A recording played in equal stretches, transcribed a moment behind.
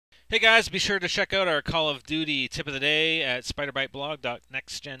Hey guys, be sure to check out our Call of Duty tip of the day at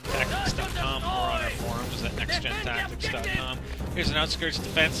spiderbiteblog.nextgentactics.com or on our forums at nextgentactics.com. Here's an Outskirts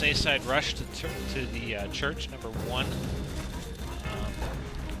defense A-side rush to the church, number 1.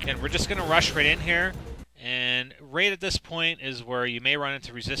 And we're just going to rush right in here. And right at this point is where you may run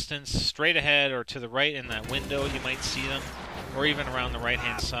into resistance. Straight ahead or to the right in that window you might see them, or even around the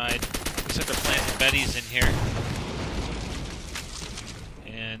right-hand side. Looks like they're planting Betties in here.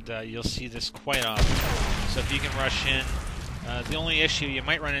 And you'll see this quite often. So if you can rush in, the only issue you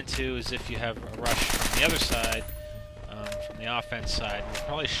might run into is if you have a rush from the other side, from the offense side. We'll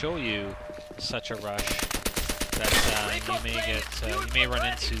probably show you such a rush that you may run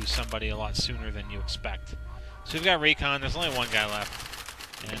into somebody a lot sooner than you expect. So we've got recon. There's only one guy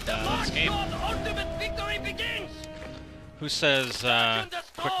left, and let's game. Who says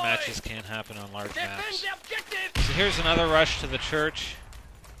quick matches can't happen on large maps? So here's another rush to the church.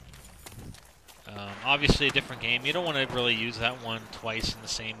 Obviously a different game. You don't want to really use that one twice in the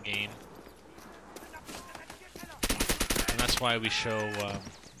same game, and that's why we'll show some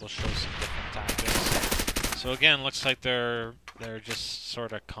different tactics. So again, looks like they're just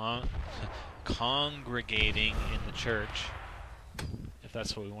sort of congregating in the church, if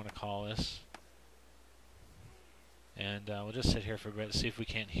that's what we want to call this. And we'll just sit here for a bit to see if we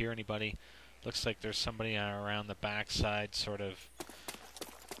can't hear anybody. Looks like there's somebody around the backside, sort of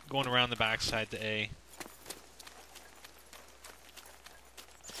going around the backside to A.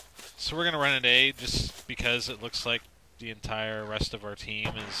 So we're going to run at A just because it looks like the entire rest of our team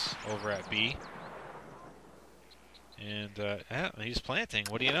is over at B. And yeah, he's planting.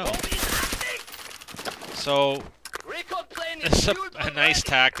 What do you know? So it's a nice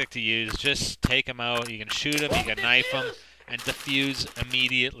tactic to use. Just take him out. You can shoot him, you can knife him, and defuse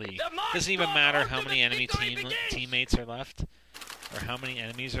immediately. Doesn't even matter how many enemy teammates are left, or how many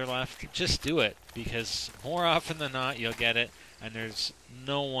enemies are left. Just do it, because more often than not you'll get it, and there's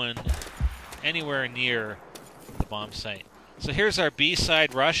no one anywhere near the bomb site. So here's our B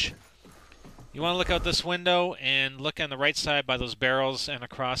side rush. You want to look out this window and look on the right side by those barrels and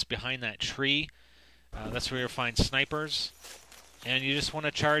across behind that tree. That's where you'll find snipers, and you just want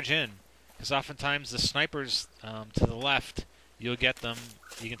to charge in, because oftentimes the snipers to the left, you'll get them.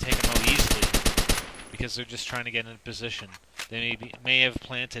 You can take them out easily because they're just trying to get in position. They may have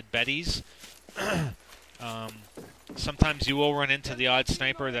planted Betties. Sometimes you will run into the odd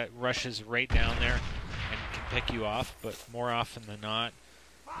sniper that rushes right down there and can pick you off, but more often than not,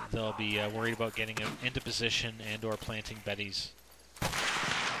 they'll be worried about getting into position and or planting Betties.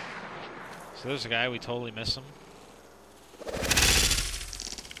 So there's a guy, we totally miss him.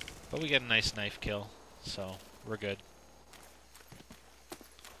 But we get a nice knife kill, so we're good.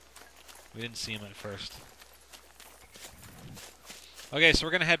 We didn't see him at first. Okay, so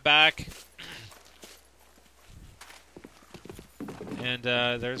we're going to head back. And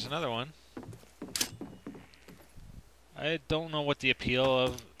there's another one. I don't know what the appeal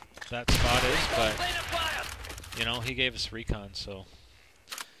of that spot is, but, you know, he gave us recon, so.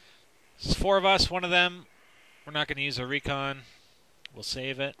 There's 4 of us, one of them, we're not going to use a recon. We'll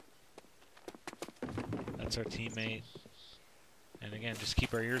save it. That's our teammate. And again, just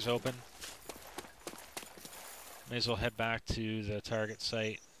keep our ears open. May as well head back to the target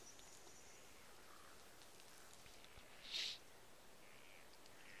site.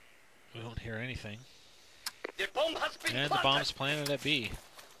 We don't hear anything. And the bomb's planted at B.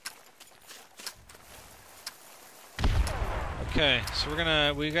 Okay, so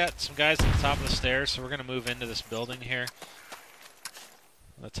we've got some guys at the top of the stairs, so we're gonna move into this building here.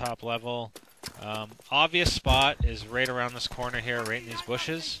 On the top level. Obvious spot is right around this corner here, right in these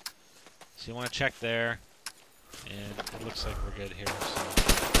bushes. So you want to check there. And it looks like we're good here.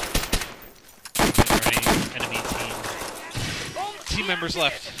 So any enemy team members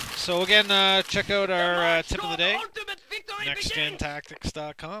left. So again, check out our tip of the day,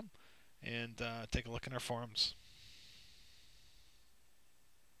 NextGenTactics.com, and take a look in our forums.